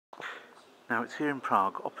Now it's here in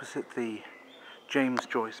Prague, opposite the James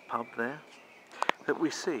Joyce pub there, that we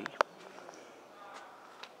see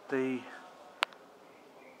the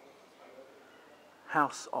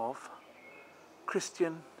house of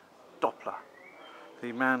Christian Doppler,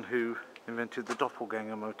 the man who invented the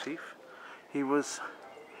doppelganger motif. He was,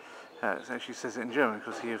 it actually says it in German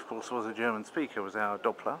because he of course was a German speaker, was our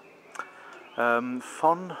Doppler.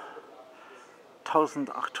 Von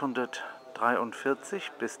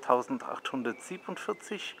 1843 bis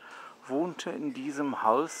 1847 wohnte in diesem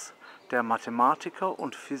Haus der Mathematiker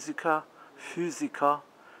und Physiker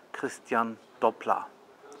Christian Doppler.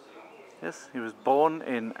 Yes, he was born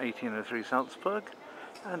in 1803 Salzburg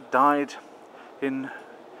and died in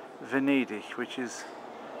Venedig, which is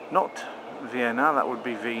not Vienna, that would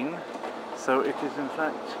be Wien. So it is in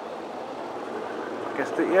fact,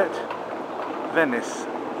 guessed it yet, Venice.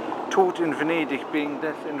 Tod in Venedig being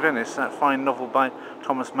death in Venice, that fine novel by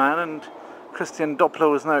Thomas Mann, and Christian Doppler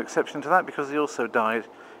was no exception to that because he also died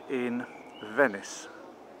in Venice.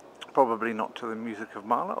 Probably not to the music of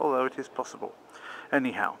Mahler, although it is possible.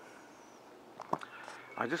 Anyhow,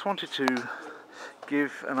 I just wanted to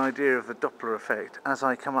give an idea of the Doppler effect as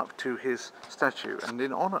I come up to his statue, and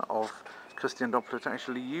in honour of Christian Doppler, to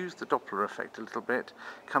actually use the Doppler effect a little bit,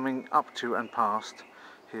 coming up to and past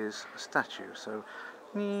his statue. So,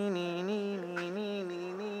 I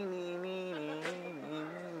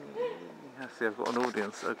see I've got an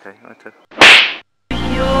audience. Okay, right.